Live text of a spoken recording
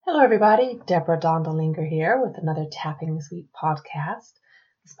Hello, everybody. Deborah Dondelinger here with another Tapping This Week podcast.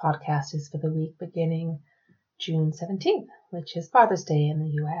 This podcast is for the week beginning June 17th, which is Father's Day in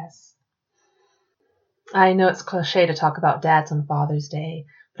the U.S. I know it's cliche to talk about dads on Father's Day,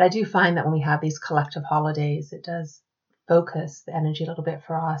 but I do find that when we have these collective holidays, it does focus the energy a little bit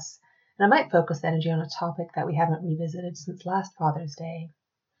for us. And it might focus the energy on a topic that we haven't revisited since last Father's Day.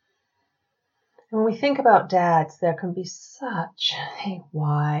 When we think about dads, there can be such a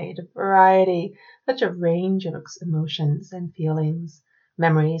wide variety, such a range of emotions and feelings,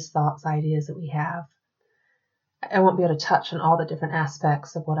 memories, thoughts, ideas that we have. I won't be able to touch on all the different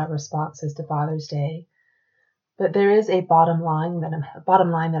aspects of what our response is to Father's Day, but there is a bottom line that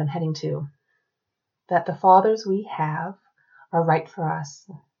I'm heading to, that the fathers we have are right for us.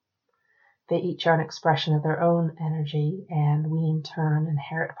 They each are an expression of their own energy, and we in turn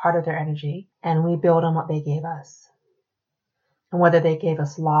inherit part of their energy, and we build on what they gave us. And whether they gave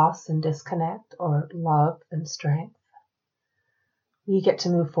us loss and disconnect or love and strength, we get to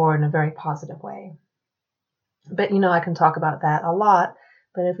move forward in a very positive way. But I can talk about that a lot,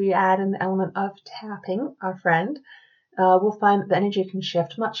 but if we add in the element of tapping our friend, we'll find that the energy can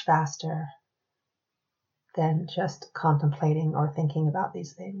shift much faster than just contemplating or thinking about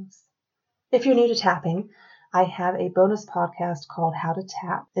these things. If you're new to tapping, I have a bonus podcast called How to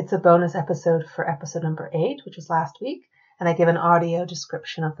Tap. It's a bonus episode for episode number 8, which was last week, and I give an audio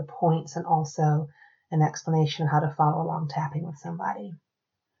description of the points and also an explanation of how to follow along tapping with somebody.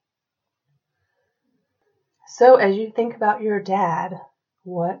 So as you think about your dad,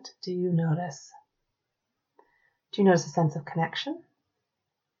 what do you notice? Do you notice a sense of connection,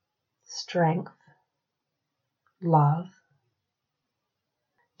 strength, love?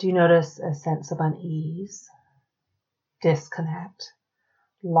 Do you notice a sense of unease, disconnect,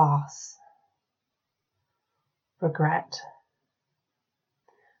 loss, regret?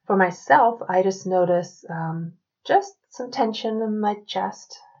 For myself, I just notice just some tension in my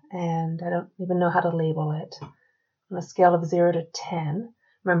chest, and I don't even know how to label it. On a scale of 0 to 10,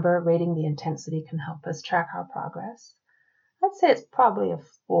 remember, rating the intensity can help us track our progress. I'd say it's probably a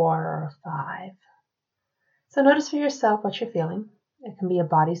 4 or a 5. So notice for yourself what you're feeling. It can be a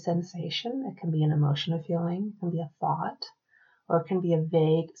body sensation, it can be an emotional feeling, it can be a thought, or it can be a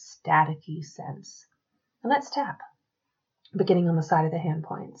vague, staticky sense. And let's tap, beginning on the side of the hand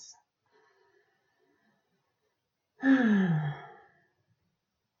points.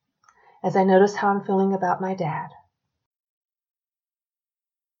 As I notice how I'm feeling about my dad,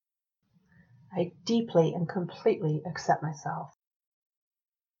 I deeply and completely accept myself.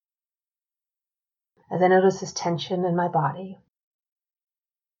 As I notice this tension in my body,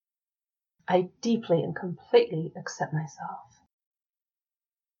 I deeply and completely accept myself.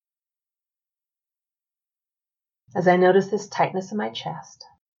 As I notice this tightness in my chest,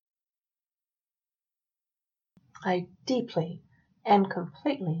 I deeply and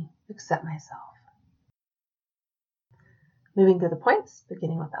completely accept myself. Moving through the points,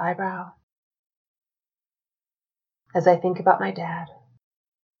 beginning with the eyebrow. As I think about my dad,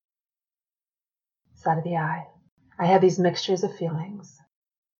 side of the eye, I have these mixtures of feelings.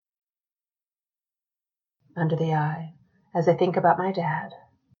 Under the eye, as I think about my dad.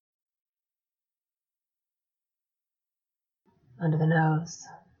 Under the nose,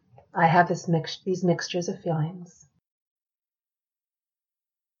 I have these mixtures of feelings.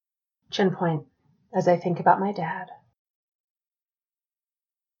 Chin point, as I think about my dad.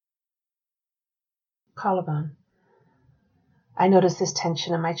 Collarbone, I notice this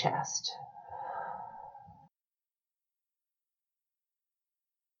tension in my chest.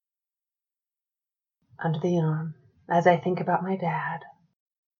 Under the arm, as I think about my dad.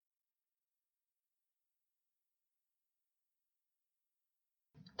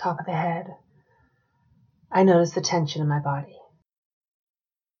 Top of the head, I notice the tension in my body.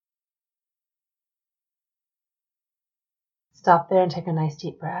 Stop there and take a nice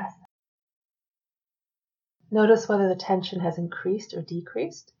deep breath. Notice whether the tension has increased or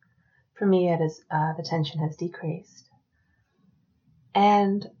decreased. For me, it is the tension has decreased.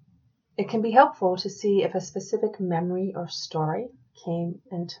 And it can be helpful to see if a specific memory or story came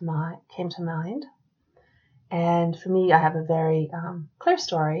to mind. And for me, I have a very clear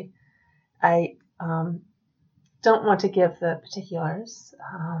story. I don't want to give the particulars,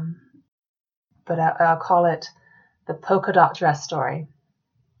 but I'll call it the polka dot dress story.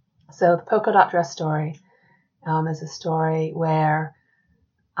 So the polka dot dress story is a story where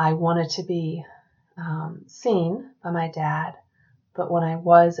I wanted to be seen by my dad, but when I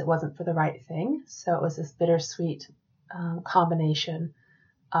was, it wasn't for the right thing. So it was this bittersweet combination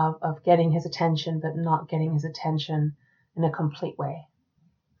of getting his attention, but not getting his attention in a complete way.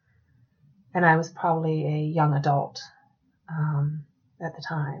 And I was probably a young adult at the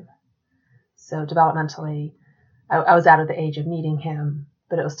time. So developmentally, I was out of the age of needing him,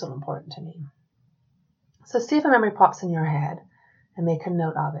 but it was still important to me. So see if a memory pops in your head and make a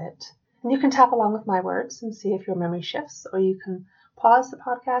note of it. And you can tap along with my words and see if your memory shifts, or you can pause the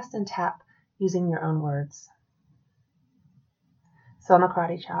podcast and tap using your own words. So on the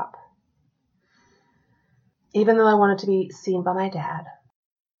karate chop. Even though I wanted to be seen by my dad,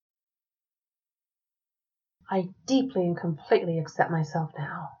 I deeply and completely accept myself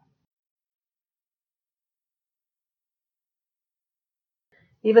now.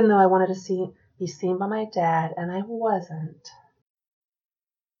 Even though I wanted to be seen by my dad and I wasn't,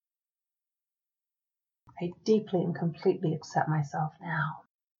 I deeply and completely accept myself now.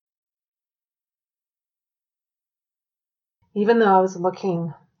 Even though I was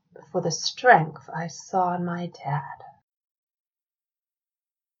looking for the strength I saw in my dad,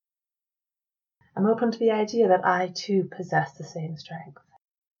 I'm open to the idea that I too possess the same strength.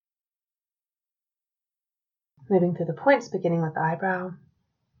 Moving through the points, beginning with the eyebrow.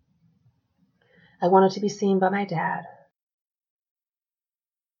 I wanted to be seen by my dad.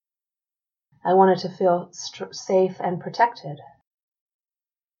 I wanted to feel safe and protected.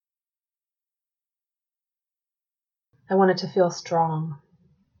 I wanted to feel strong.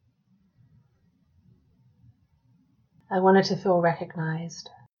 I wanted to feel recognized.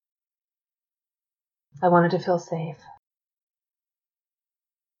 I wanted to feel safe.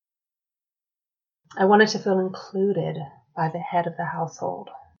 I wanted to feel included by the head of the household.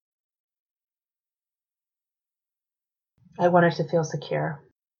 I wanted to feel secure.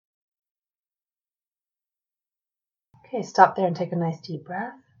 Okay, stop there and take a nice deep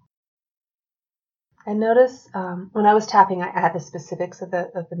breath. And notice when I was tapping, I had the specifics of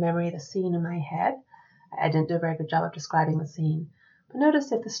the memory, the scene in my head. I didn't do a very good job of describing the scene. But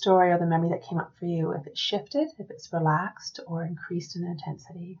notice if the story or the memory that came up for you, if it shifted, if it's relaxed or increased in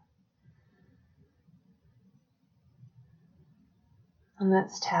intensity. And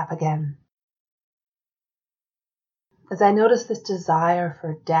let's tap again. As I notice this desire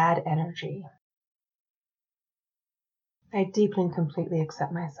for dad energy, I deeply and completely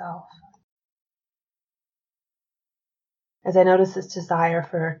accept myself. As I notice this desire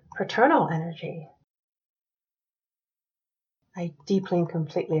for paternal energy, I deeply and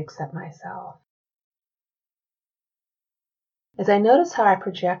completely accept myself. As I notice how I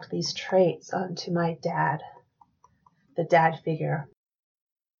project these traits onto my dad, the dad figure,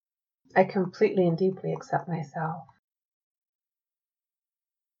 I completely and deeply accept myself.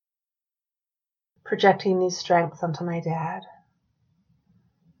 Projecting these strengths onto my dad.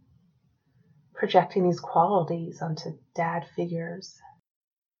 Projecting these qualities onto dad figures.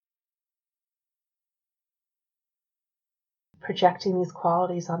 Projecting these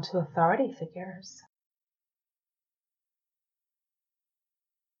qualities onto authority figures.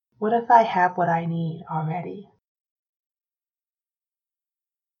 What if I have what I need already?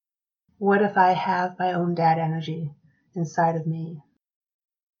 What if I have my own dad energy inside of me?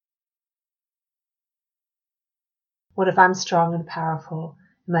 What if I'm strong and powerful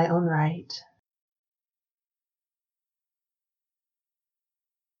in my own right?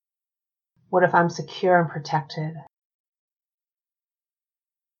 What if I'm secure and protected?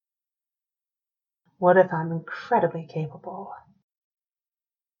 What if I'm incredibly capable?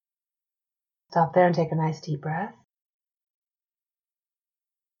 Stop there and take a nice deep breath.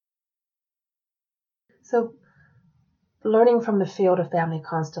 So, learning from the field of family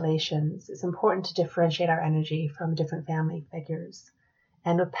constellations, it's important to differentiate our energy from different family figures.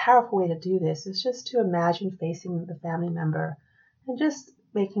 And a powerful way to do this is just to imagine facing the family member and just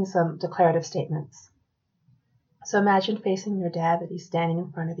making some declarative statements. So imagine facing your dad, that he's standing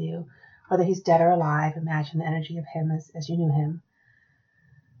in front of you, whether he's dead or alive. Imagine the energy of him as you knew him.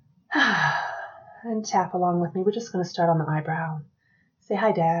 And tap along with me. We're just going to start on the eyebrow. Say,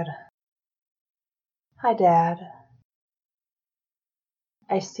 hi, Dad. Hi, Dad.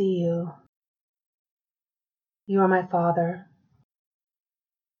 I see you. You are my father.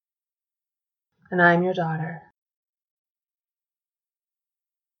 And I am your daughter.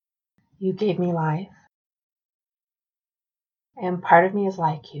 You gave me life. And part of me is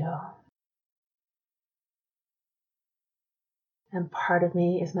like you. And part of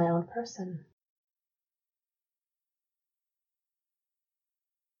me is my own person.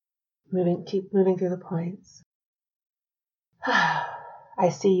 Keep moving through the points. I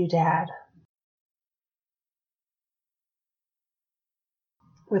see you, Dad.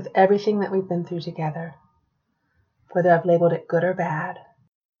 With everything that we've been through together, whether I've labeled it good or bad,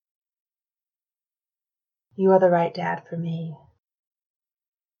 you are the right dad for me.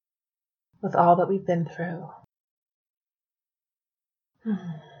 with all that we've been through.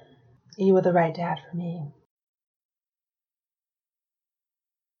 You were the right dad for me.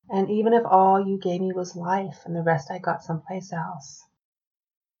 And even if all you gave me was life and the rest I got someplace else,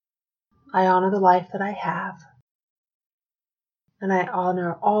 I honor the life that I have. And I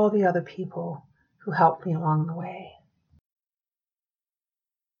honor all the other people who helped me along the way.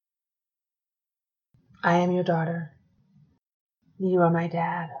 I am your daughter. You are my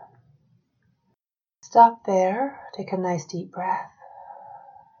dad. Stop there. Take a nice deep breath.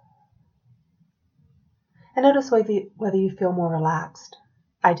 And notice whether you feel more relaxed.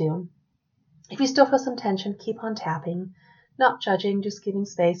 I do. If you still feel some tension, keep on tapping, not judging, just giving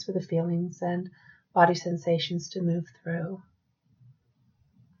space for the feelings and body sensations to move through.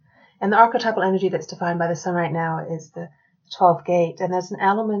 And the archetypal energy that's defined by the sun right now is the 12th gate. And there's an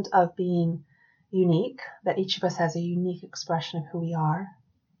element of being unique, that each of us has a unique expression of who we are.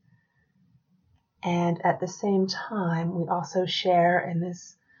 And at the same time, we also share in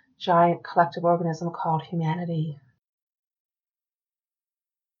this giant collective organism called humanity.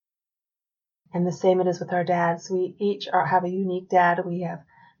 And the same it is with our dads. We each have a unique dad.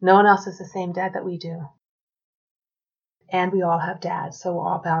 No one else has the same dad that we do. And we all have dads, so we're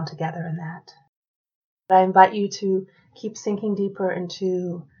all bound together in that. But I invite you to keep sinking deeper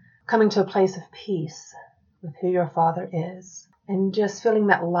into coming to a place of peace with who your father is. And just feeling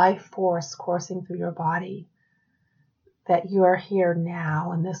that life force coursing through your body. That you are here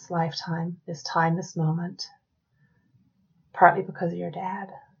now in this lifetime, this moment. Partly because of your dad.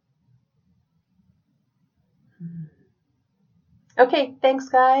 Okay, thanks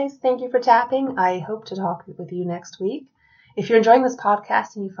guys. Thank you for tapping. I hope to talk with you next week. If you're enjoying this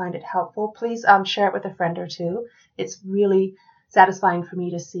podcast and you find it helpful, please share it with a friend or two. It's really satisfying for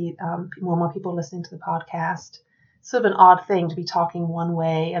me to see more and more people listening to the podcast. It's sort of an odd thing to be talking one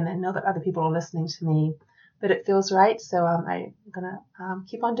way and then know that other people are listening to me, but it feels right, so I'm going to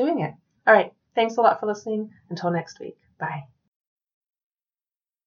keep on doing it. All right, thanks a lot for listening. Until next week. Bye.